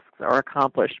tasks are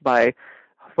accomplished by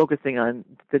focusing on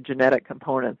the genetic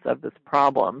components of this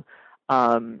problem.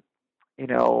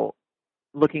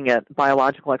 Looking at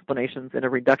biological explanations in a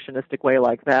reductionistic way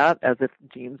like that, as if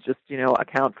genes just,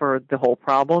 account for the whole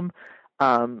problem,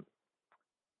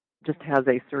 just has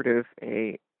a sort of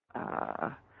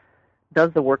does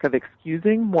the work of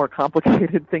excusing more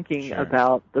complicated thinking Sure.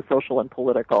 about the social and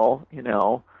political,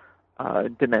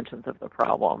 dimensions of the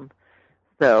problem.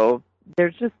 So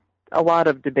there's just a lot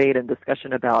of debate and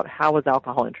discussion about how was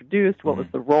alcohol introduced, what was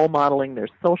the role modeling,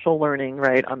 there's social learning,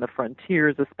 right, on the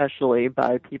frontiers, especially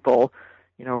by people,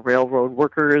 railroad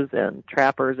workers and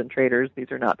trappers and traders.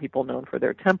 These are not people known for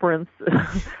their temperance.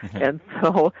 And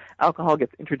so alcohol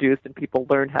gets introduced and people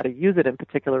learn how to use it in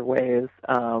particular ways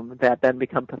that then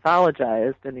become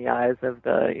pathologized in the eyes of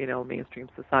the, mainstream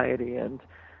society. And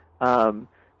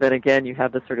then again, you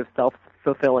have this sort of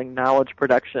self-fulfilling knowledge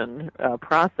production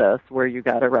process where you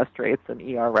got arrest rates and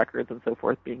ER records and so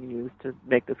forth being used to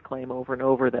make this claim over and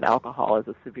over that alcohol is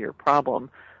a severe problem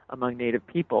among Native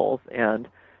peoples. And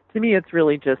to me, it's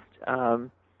really just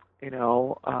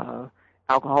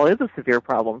alcohol is a severe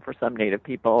problem for some Native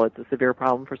people. It's a severe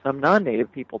problem for some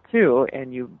non-Native people too,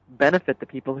 and you benefit the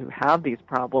people who have these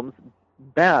problems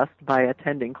best by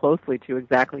attending closely to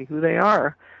exactly who they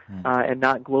are, and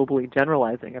not globally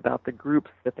generalizing about the groups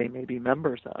that they may be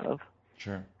members of.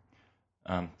 Sure.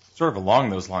 Sort of along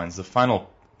those lines, the final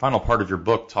part of your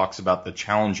book talks about the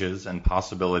challenges and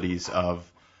possibilities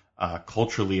of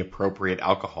culturally appropriate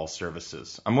alcohol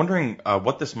services. I'm wondering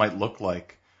what this might look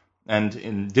like, and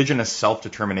indigenous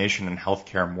self-determination in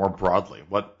healthcare more broadly.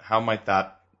 How might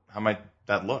that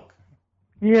look?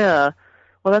 Yeah.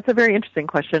 Well, that's a very interesting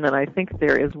question, and I think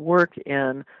there is work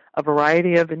in a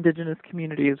variety of indigenous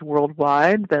communities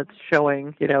worldwide that's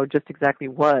showing, just exactly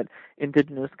what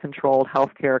indigenous-controlled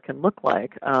healthcare can look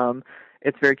like.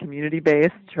 It's very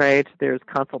community-based, right? There's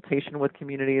consultation with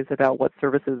communities about what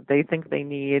services they think they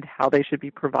need, how they should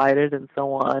be provided, and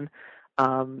so on.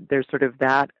 There's sort of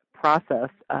that process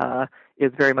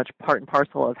is very much part and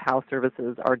parcel of how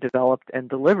services are developed and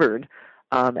delivered,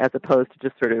 as opposed to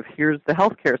just sort of, here's the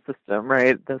healthcare system,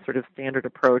 right? The sort of standard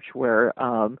approach where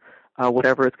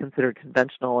whatever is considered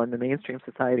conventional in the mainstream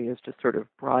society is just sort of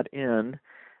brought in.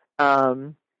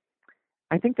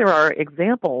 I think there are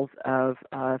examples of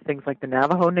things like the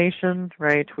Navajo Nation,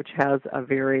 right, which has a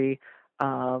very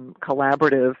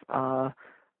collaborative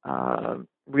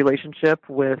relationship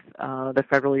with the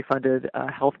federally funded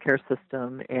healthcare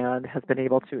system, and has been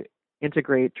able to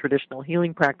integrate traditional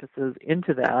healing practices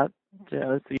into that,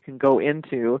 so you can go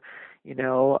into,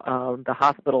 the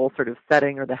hospital sort of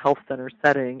setting or the health center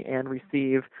setting and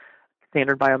receive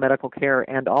standard biomedical care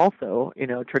and also,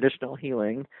 traditional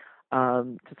healing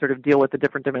to sort of deal with the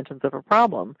different dimensions of a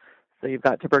problem. So you've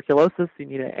got tuberculosis, you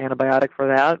need an antibiotic for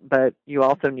that, but you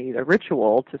also need a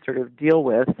ritual to sort of deal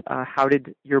with how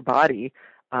did your body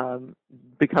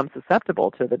become susceptible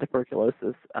to the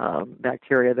tuberculosis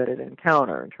bacteria that it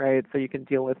encountered, right? So you can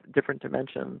deal with different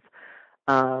dimensions.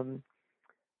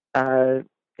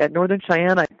 At Northern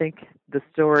Cheyenne, I think the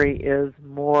story is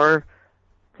more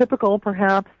typical,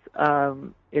 perhaps.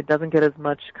 It doesn't get as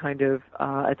much kind of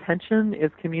attention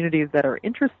as communities that are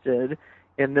interested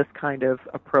in this kind of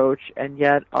approach and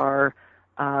yet are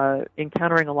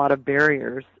encountering a lot of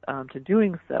barriers to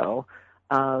doing so.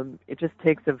 It just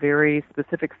takes a very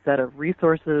specific set of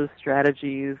resources,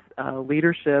 strategies,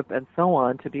 leadership, and so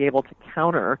on to be able to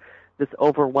counter this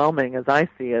overwhelming, as I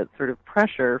see it, sort of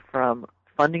pressure from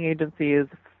funding agencies,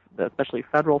 especially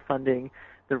federal funding,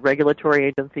 the regulatory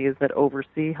agencies that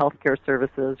oversee healthcare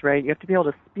services, right? You have to be able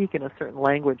to speak in a certain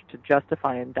language to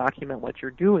justify and document what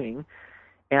you're doing.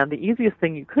 And the easiest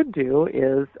thing you could do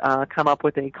is come up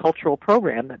with a cultural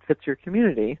program that fits your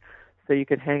community. So you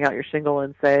could hang out your shingle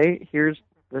and say, here's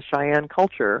the Cheyenne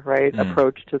culture, right,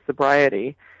 approach to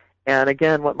sobriety. And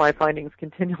again, what my findings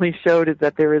continually showed is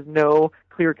that there is no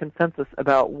clear consensus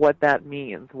about what that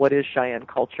means. What is Cheyenne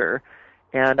culture?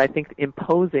 And I think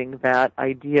imposing that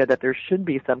idea that there should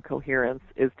be some coherence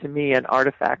is, to me, an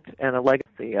artifact and a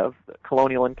legacy of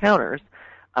colonial encounters.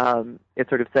 It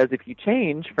sort of says if you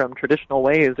change from traditional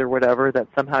ways or whatever, that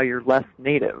somehow you're less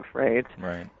native, right?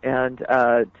 Right. And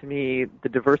to me, the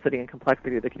diversity and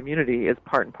complexity of the community is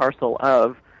part and parcel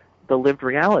of the lived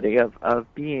reality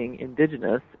of being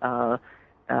indigenous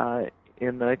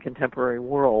in the contemporary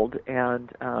world.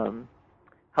 And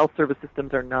health service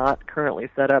systems are not currently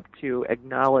set up to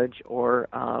acknowledge or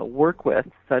work with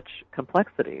such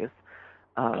complexities.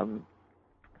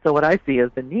 So what I see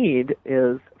as the need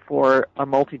is for a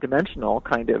multidimensional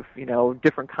kind of,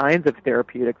 different kinds of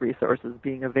therapeutic resources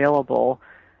being available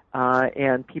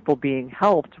and people being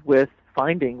helped with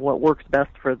finding what works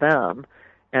best for them.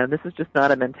 And this is just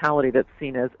not a mentality that's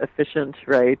seen as efficient,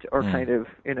 right, or kind of,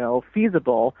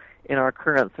 feasible in our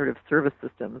current sort of service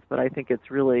systems. But I think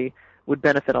it's really would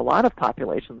benefit a lot of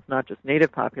populations, not just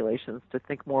Native populations, to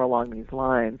think more along these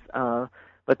lines.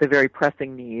 But the very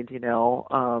pressing need,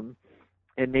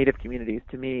 in Native communities,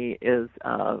 to me, is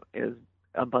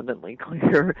abundantly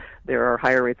clear. There are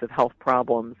higher rates of health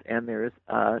problems, and there's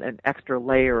an extra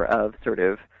layer of sort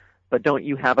of, but don't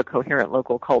you have a coherent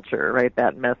local culture, right?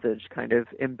 That message kind of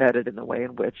embedded in the way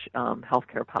in which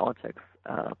healthcare politics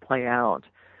play out.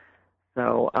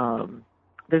 So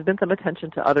there's been some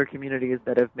attention to other communities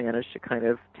that have managed to kind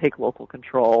of take local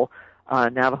control.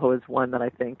 Navajo is one that I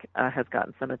think has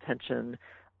gotten some attention.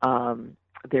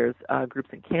 There's groups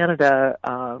in Canada.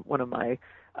 One of my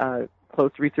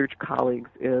close research colleagues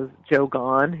is Joe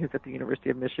Gahn, who's at the University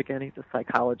of Michigan. He's a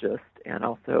psychologist and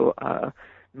also a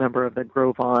member of the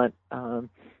Gros Ventre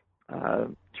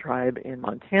tribe in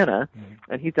Montana.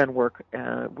 And he's done work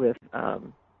with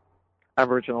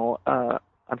Aboriginal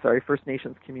First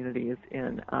Nations communities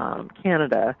in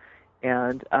Canada,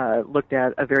 and looked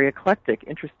at a very eclectic,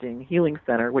 interesting healing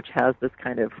center, which has this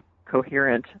kind of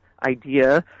coherent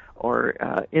idea or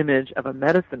image of a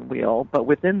medicine wheel, but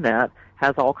within that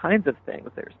has all kinds of things.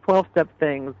 There's 12-step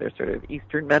things, there's sort of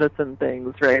Eastern medicine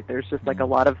things, right? There's just like a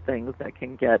lot of things that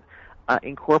can get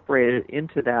incorporated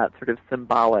into that sort of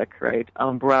symbolic, right,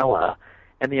 umbrella.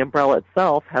 And the umbrella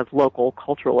itself has local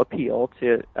cultural appeal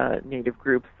to Native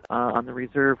groups on the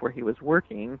reserve where he was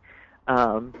working,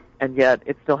 and yet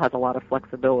it still has a lot of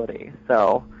flexibility.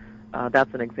 So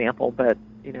that's an example. But,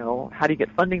 how do you get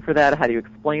funding for that? How do you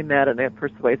explain that in a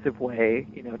persuasive way,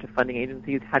 to funding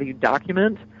agencies? How do you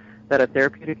document that a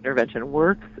therapeutic intervention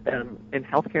works? And in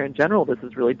healthcare in general, this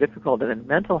is really difficult. And in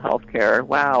mental health care,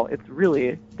 wow, it's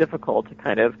really difficult to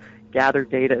kind of gather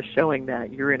data showing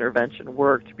that your intervention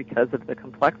worked because of the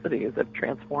complexities of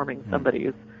transforming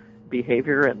somebody's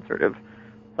behavior and sort of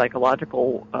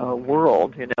psychological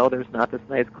world. There's not this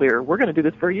nice, clear, we're going to do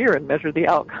this for a year and measure the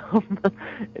outcome.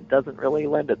 It doesn't really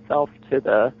lend itself to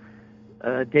the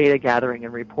data gathering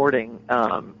and reporting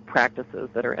practices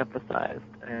that are emphasized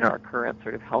in our current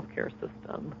sort of healthcare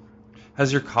system.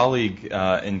 Has your colleague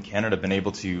in Canada been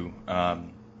able to,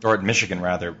 or at Michigan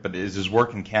rather, but is his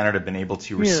work in Canada been able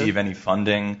to receive any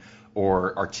funding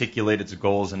or articulate its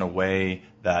goals in a way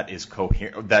that is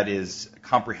that is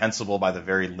comprehensible by the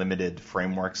very limited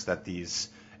frameworks that these,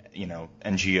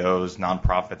 NGOs,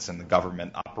 nonprofits, and the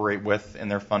government operate with in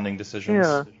their funding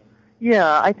decisions?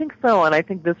 Yeah, I think so, and I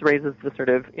think this raises the sort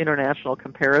of international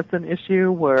comparison issue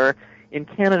where in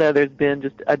Canada there's been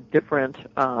just a different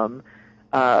sort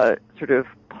of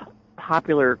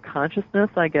popular consciousness,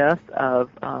 I guess, of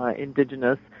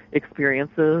indigenous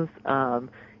experiences.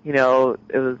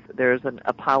 There's an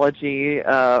apology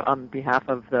on behalf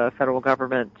of the federal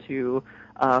government to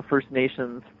First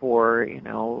Nations for,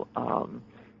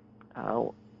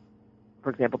 for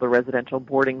example, the residential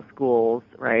boarding schools,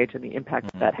 right, and the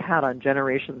impact that had on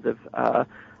generations of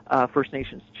First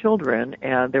Nations children.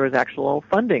 And there was actual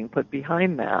funding put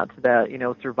behind that,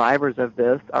 survivors of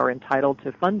this are entitled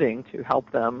to funding to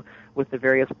help them with the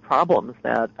various problems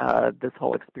that this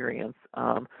whole experience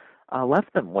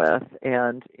left them with.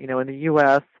 And, in the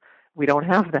U.S., we don't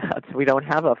have that. We don't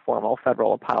have a formal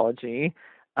federal apology.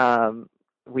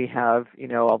 We have,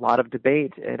 a lot of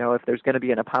debate. If there's going to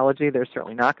be an apology, there's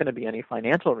certainly not going to be any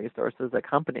financial resources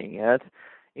accompanying it.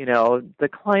 The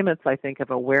climates, I think,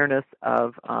 of awareness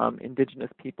of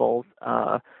indigenous peoples'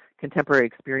 contemporary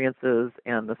experiences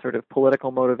and the sort of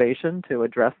political motivation to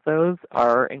address those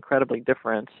are incredibly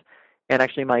different. And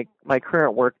actually, my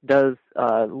current work does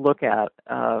look at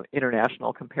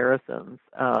international comparisons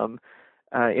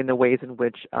in the ways in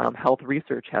which health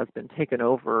research has been taken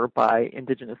over by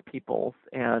indigenous peoples.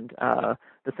 And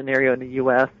the scenario in the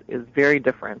U.S. is very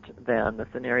different than the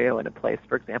scenario in a place,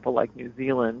 for example, like New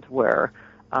Zealand, where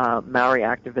Maori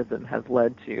activism has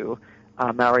led to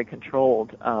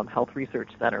Maori-controlled health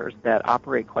research centers that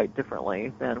operate quite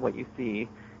differently than what you see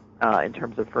in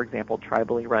terms of, for example,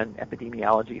 tribally run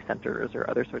epidemiology centers or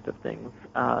other sorts of things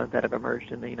that have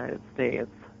emerged in the United States.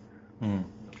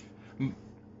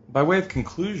 By way of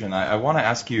conclusion, I want to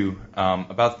ask you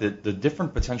about the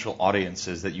different potential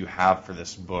audiences that you have for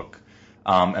this book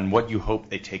and what you hope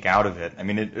they take out of it. I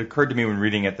mean, it occurred to me when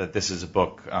reading it that this is a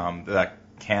book that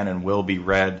can and will be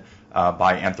read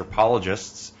by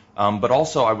anthropologists, but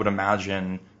also I would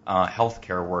imagine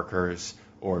healthcare workers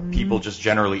or people just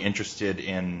generally interested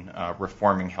in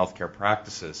reforming healthcare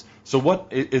practices. So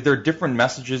is there different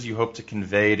messages you hope to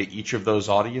convey to each of those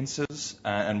audiences,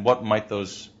 and what might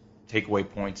those takeaway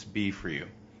points be for you?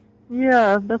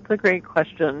 Yeah, that's a great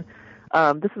question.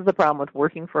 This is the problem with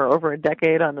working for over a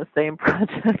decade on the same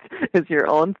project is your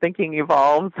own thinking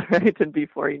evolves, right? And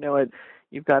before you know it,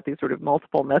 you've got these sort of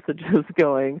multiple messages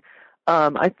going.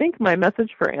 I think my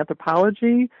message for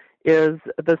anthropology is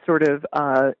the sort of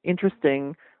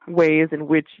interesting ways in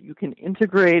which you can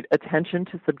integrate attention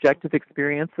to subjective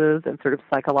experiences and sort of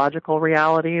psychological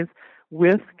realities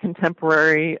with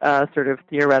contemporary sort of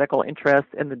theoretical interest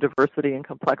in the diversity and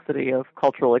complexity of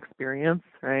cultural experience,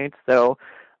 right? So,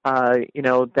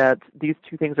 that these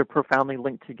two things are profoundly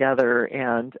linked together,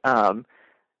 and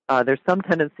there's some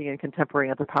tendency in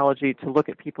contemporary anthropology to look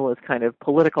at people as kind of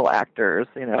political actors,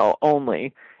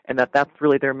 only, and that's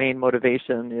really their main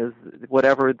motivation is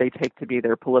whatever they take to be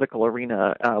their political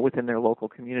arena within their local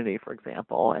community, for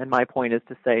example. And my point is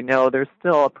to say, no, there's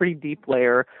still a pretty deep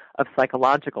layer of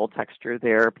psychological texture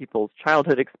there, people's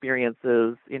childhood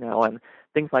experiences, and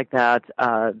things like that,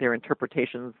 their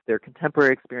interpretations, their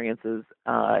contemporary experiences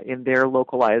in their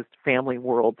localized family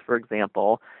worlds, for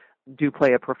example, do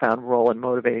play a profound role in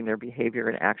motivating their behavior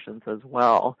and actions as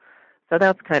well. So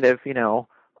that's kind of,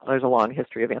 there's a long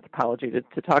history of anthropology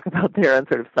to talk about there, and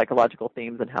sort of psychological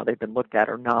themes and how they've been looked at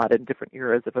or not in different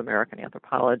eras of American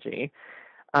anthropology.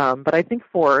 But I think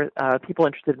for people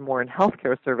interested more in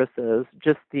healthcare services,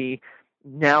 just the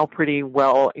now pretty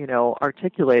well,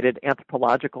 articulated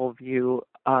anthropological view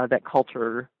that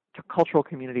cultural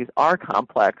communities are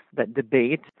complex, that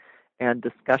debate and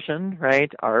discussion,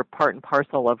 right, are part and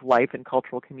parcel of life in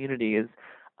cultural communities.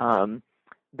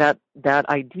 That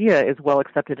idea is well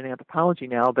accepted in anthropology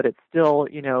now, but it's still,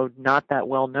 not that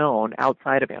well known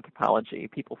outside of anthropology.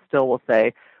 People still will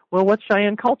say, well, what's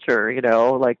Cheyenne culture?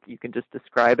 Like you can just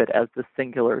describe it as the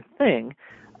singular thing.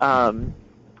 And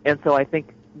so I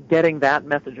think getting that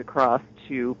message across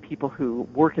to people who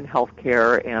work in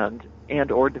healthcare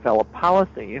and or develop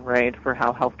policy, right, for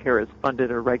how healthcare is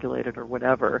funded or regulated or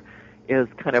whatever, is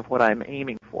kind of what I'm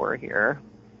aiming for here.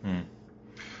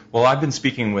 Well, I've been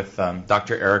speaking with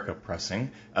Dr. Erica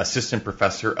Pressing, Assistant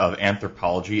Professor of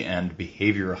Anthropology and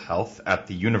Behavioral Health at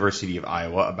the University of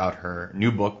Iowa, about her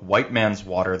new book, White Man's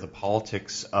Water, The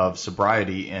Politics of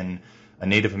Sobriety in a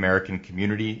Native American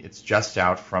Community. It's just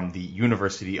out from the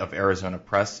University of Arizona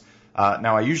Press.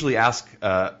 Now, I usually ask,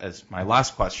 as my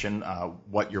last question,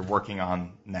 what you're working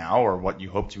on now or what you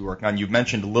hope to be working on. You've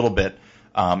mentioned a little bit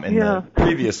in the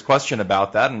previous question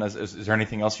about that, and is there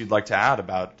anything else you'd like to add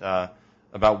about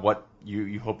what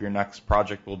you hope your next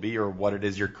project will be or what it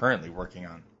is you're currently working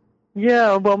on?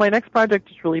 Yeah, well, my next project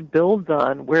just really builds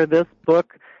on where this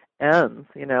book ends,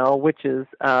 which is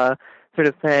sort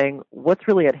of saying what's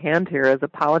really at hand here is a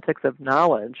politics of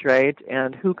knowledge, right?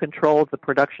 And who controls the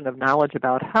production of knowledge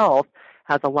about health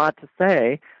has a lot to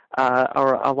say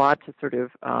or a lot to sort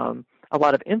of a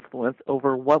lot of influence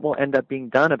over what will end up being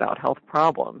done about health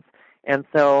problems. And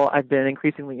so I've been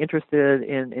increasingly interested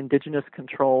in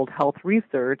indigenous-controlled health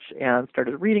research and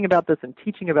started reading about this and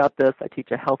teaching about this. I teach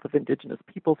a Health of Indigenous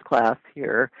Peoples class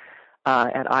here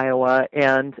at Iowa,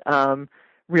 and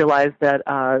realized that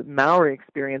Maori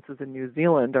experiences in New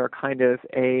Zealand are kind of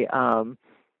a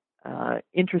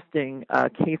interesting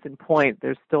case in point.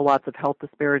 There's still lots of health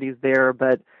disparities there,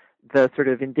 but the sort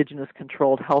of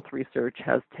indigenous-controlled health research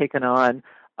has taken on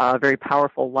a very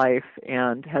powerful life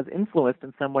and has influenced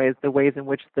in some ways the ways in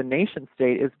which the nation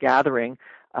state is gathering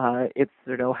its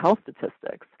health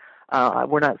statistics.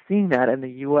 We're not seeing that in the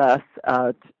U.S.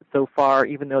 So far,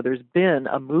 even though there's been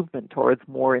a movement towards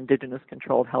more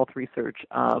indigenous-controlled health research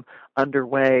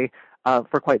underway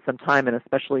for quite some time, and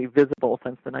especially visible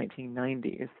since the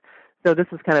 1990s. So this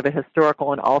is kind of a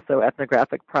historical and also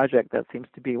ethnographic project that seems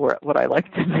to be what I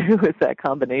like to do, is that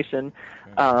combination.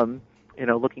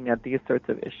 Looking at these sorts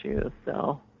of issues.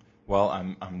 So, well,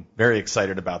 I'm very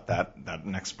excited about that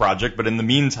next project. But in the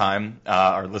meantime,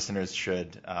 our listeners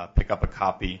should pick up a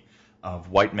copy of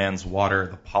White Man's Water: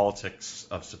 The Politics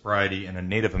of Sobriety in a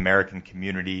Native American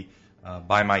Community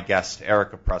by my guest,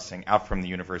 Erica Pressing, out from the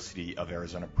University of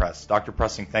Arizona Press. Dr.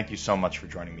 Pressing, thank you so much for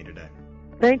joining me today.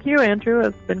 Thank you, Andrew.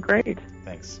 It's been great.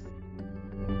 Thanks.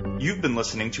 You've been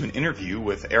listening to an interview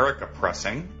with Erica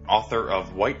Pressing, author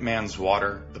of White Man's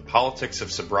Water: The Politics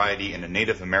of Sobriety in a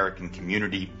Native American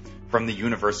Community, from the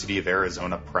University of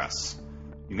Arizona Press.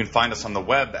 You can find us on the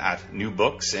web at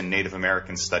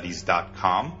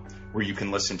newbooksinNativeAmericanStudies.com, where you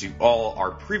can listen to all our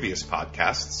previous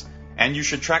podcasts, and you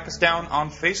should track us down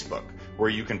on Facebook, where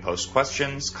you can post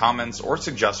questions, comments, or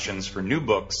suggestions for new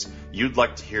books you'd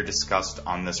like to hear discussed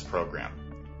on this program.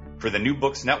 For the New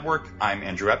Books Network, I'm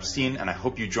Andrew Epstein, and I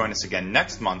hope you join us again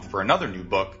next month for another new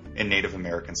book in Native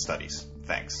American Studies.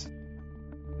 Thanks.